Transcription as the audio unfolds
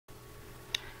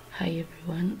Hi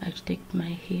everyone, Architect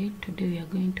Mai here. Today we are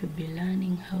going to be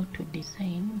learning how to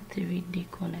design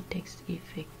 3D corner text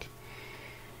effect.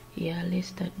 Yeah, let's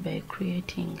start by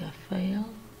creating a file.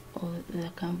 Or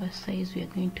the canvas size we are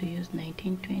going to use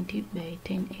 1920 by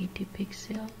 1080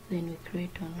 pixel. Then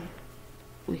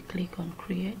we click on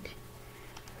create.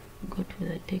 Go to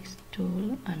the text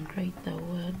tool and write the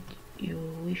word you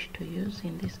wish to use.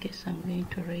 In this case, I'm going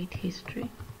to write history.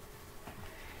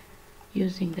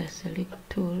 Using the select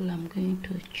tool, I'm going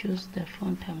to choose the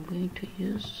font I'm going to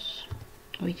use,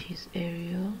 which is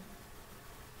Arial.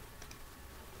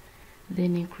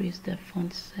 Then increase the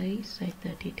font size so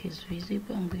that it is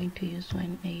visible. I'm going to use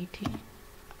 180.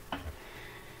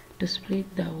 To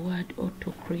split the word or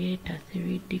to create a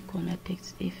 3D corner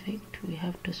text effect, we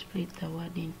have to split the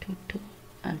word into two.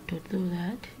 And to do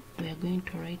that, we are going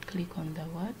to right click on the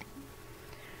word,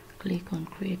 click on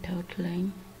create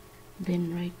outline,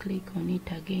 then right click on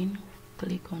it again,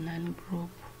 click on ungroup.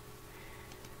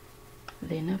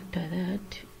 Then after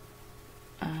that,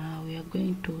 we are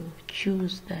going to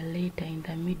choose the letter in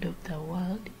the middle of the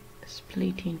word,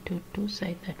 split into two,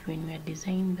 so that when we are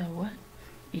designing the word,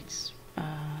 it's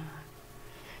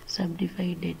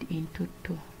subdivided into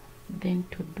two. Then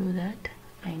to do that,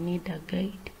 I need a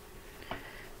guide.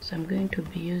 So I'm going to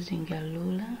be using a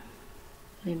ruler.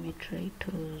 Let me try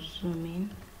to zoom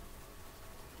in.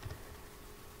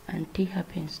 And T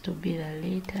happens to be the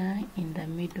letter in the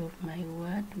middle of my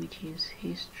word, which is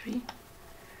history.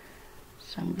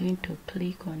 So I'm going to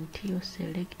click on T or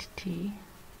select T,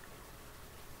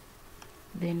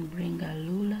 then bring a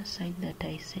ruler so that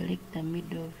I select the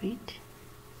middle of it,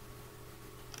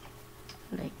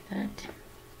 like that.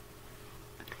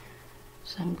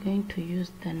 So I'm going to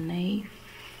use the knife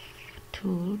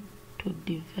tool to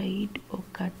divide or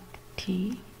cut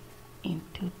T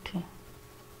into two.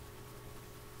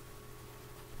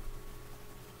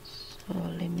 So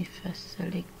let me first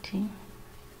select T,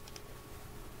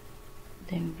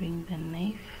 then bring the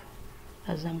knife.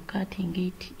 As I'm cutting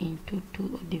it into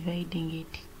two or dividing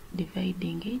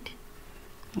it,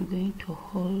 I'm going to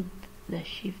hold the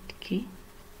shift key,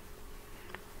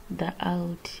 the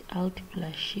alt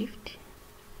plus shift,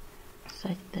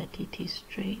 such that it is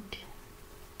straight.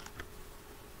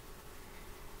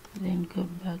 Then go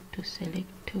back to select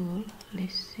tool.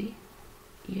 Let's see.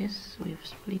 Yes, we've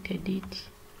splitted it.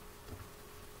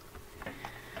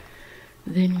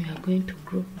 Then we are going to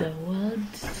group the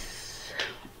words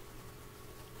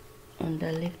on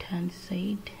the left hand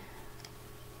side.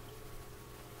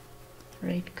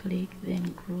 Right click,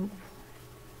 then group.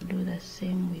 Do the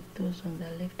same with those on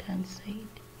the left hand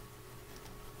side.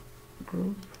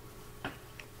 Group.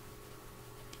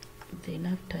 Then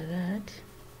after that,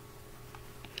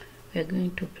 we are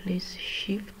going to place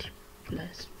shift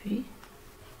plus P.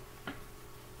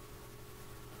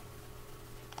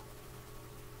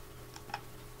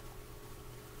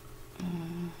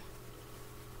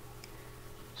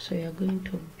 So you are going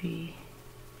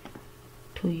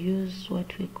to use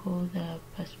what we call the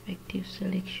perspective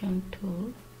selection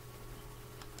tool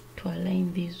to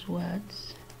align these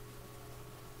words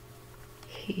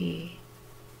here.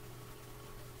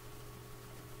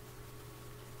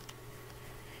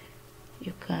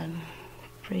 You can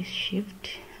press shift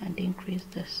and increase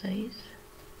the size.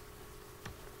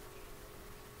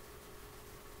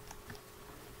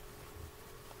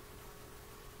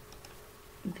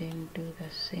 Then do the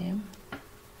same.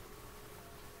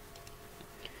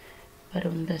 But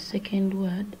on the second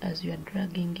word, as you are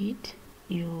dragging it,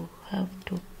 you have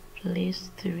to place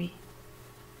three.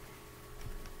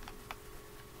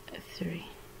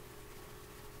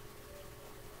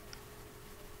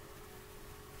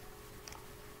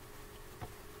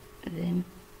 Then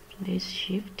place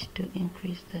shift to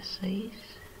increase the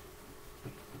size.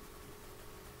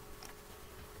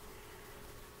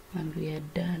 And we are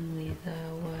done with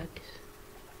our words.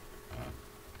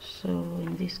 So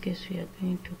in this case, we are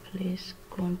going to place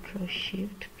Ctrl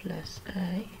Shift plus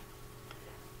I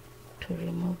to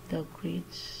remove the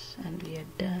grids, and we are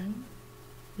done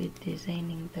with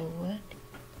designing the word.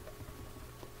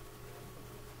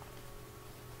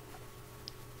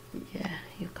 Yeah,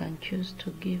 you can choose to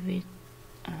give it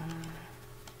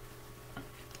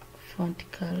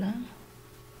font color.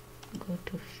 Go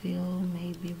to fill,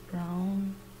 maybe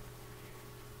brown,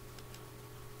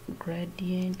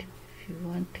 gradient if you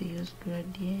want to use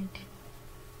gradient.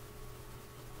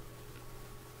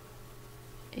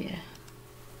 Yeah,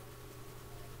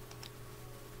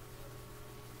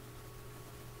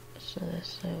 so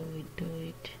that's how we do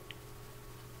it.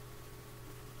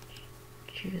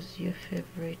 Choose your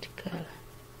favorite color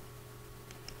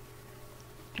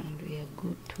and we are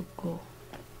good to go.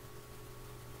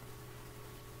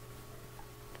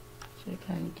 So you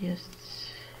can just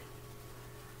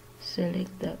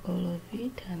select all of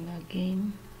it and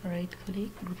again right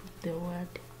click, group the word.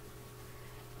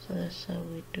 So that's how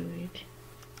we do it.